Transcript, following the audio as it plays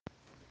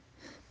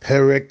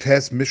Perek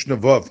Tes Mishnah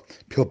Vav.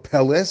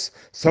 Pilpeles,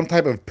 some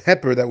type of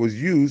pepper that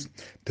was used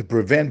to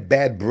prevent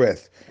bad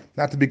breath.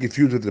 Not to be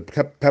confused with the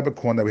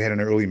peppercorn that we had in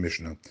the early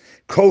Mishnah.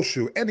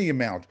 Koshu, any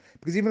amount,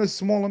 because even a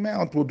small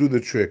amount will do the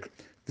trick.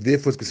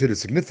 Therefore, it's considered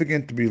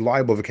significant to be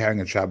liable for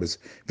carrying on Shabbos.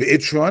 The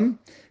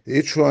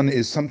itron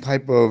is some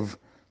type of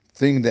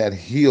thing that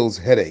heals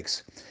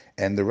headaches.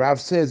 And the Rav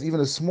says even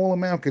a small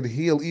amount could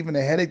heal even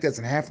a headache that's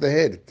in half the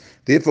head.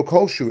 Therefore,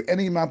 koshu,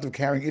 any amount of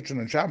carrying itchon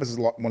on Shabbos is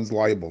one's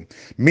liable.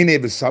 Mine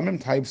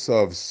besamim, types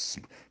of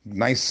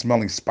nice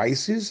smelling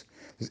spices,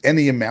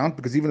 any amount,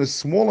 because even a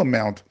small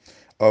amount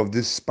of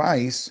this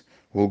spice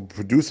will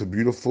produce a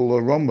beautiful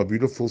aroma, a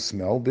beautiful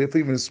smell. Therefore,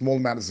 even a small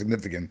amount is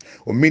significant.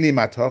 Or mini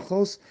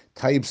matachos,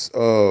 types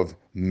of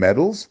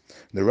metals.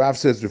 The Rav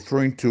says,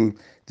 referring to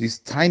these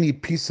tiny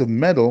piece of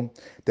metal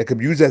that could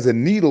be used as a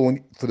needle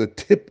for the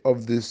tip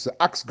of this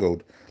ox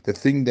goad, the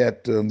thing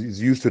that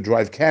is used to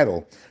drive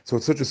cattle. So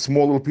it's such a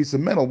small little piece of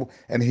metal,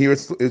 and here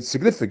it's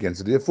significant.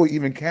 So therefore,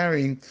 even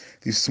carrying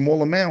these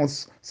small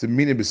amounts, so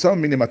meaning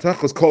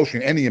matachos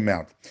kosher, any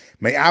amount.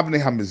 May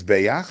avnei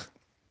hamizbeach,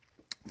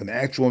 an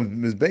actual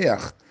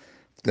mizbeach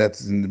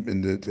that's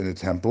in the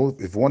temple.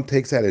 If one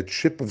takes out a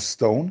chip of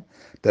stone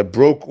that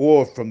broke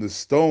off from the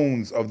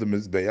stones of the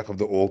mizbeach of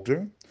the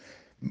altar,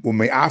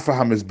 ume'afa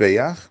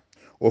hamizbeach,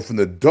 or from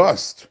the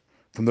dust,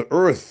 from the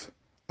earth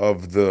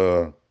of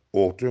the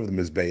altar of the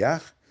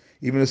mizbeach,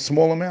 even a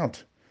small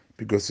amount,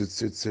 because it's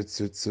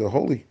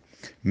holy.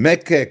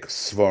 Mekek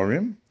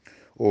svarim,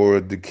 or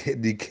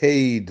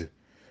decayed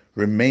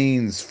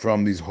remains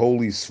from these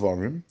holy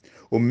svarim,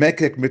 or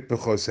mekek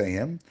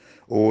mitbechoseim,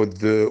 or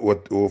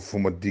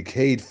from what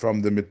decayed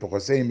from the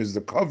mitbechoseim is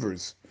the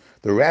covers,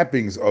 the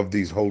wrappings of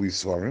these holy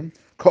svarim,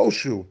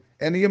 koshu,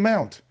 any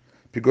amount,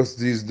 because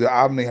these the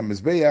avnei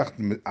hamizbeach,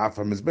 the af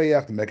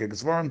hamizbeach, the mekek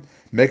svarim,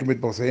 mekek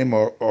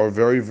mitbechoseim are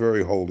very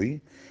very holy.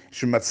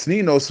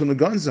 Shematznino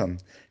sunaganzam.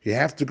 You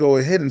have to go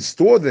ahead and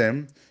store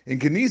them in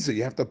Kenisa.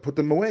 You have to put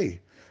them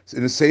away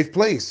in a safe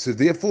place. So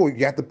therefore,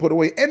 you have to put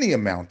away any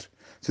amount.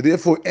 So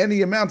therefore,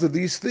 any amount of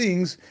these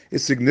things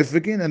is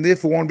significant, and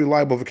therefore won't be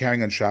liable for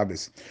carrying on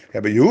Shabbos.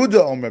 Rabbi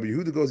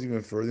Yehuda goes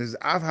even further. This is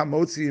av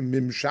hamotzi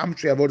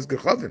mimshamshi avodas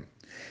gechavim.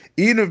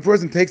 Even if a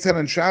person takes out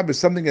on Shabbos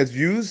something that's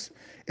used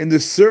in the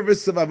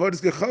service of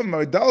avodas gechavim,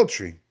 or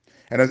idolatry,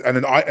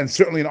 and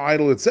certainly an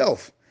idol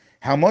itself.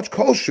 How much?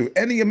 Koshu,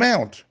 any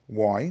amount.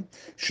 Why?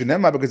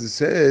 Shenema, because it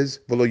says,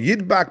 "V'lo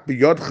yidbak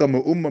biyodcha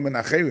me'umma min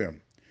acherim,"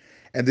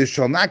 and there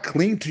shall not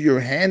cling to your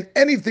hand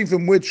anything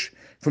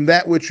from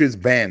that which is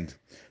banned.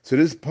 So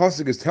this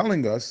pasuk is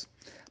telling us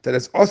that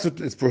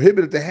it's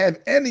prohibited to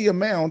have any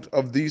amount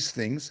of these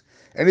things,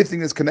 anything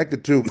that's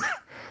connected to,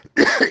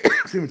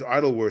 to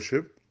idol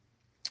worship.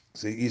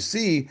 So you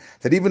see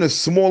that even a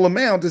small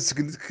amount is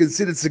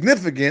considered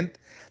significant,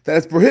 that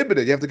it's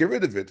prohibited. You have to get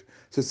rid of it.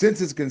 So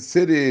since it's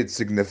considered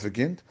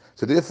significant,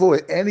 so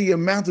therefore any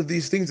amount of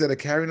these things that are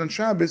carried on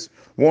Shabbos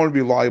won't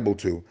be liable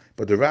to.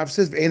 But the Rav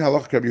says, "Ein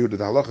halach Rabbi Yehuda."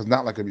 The halach is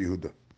not like Rabbi Yehuda.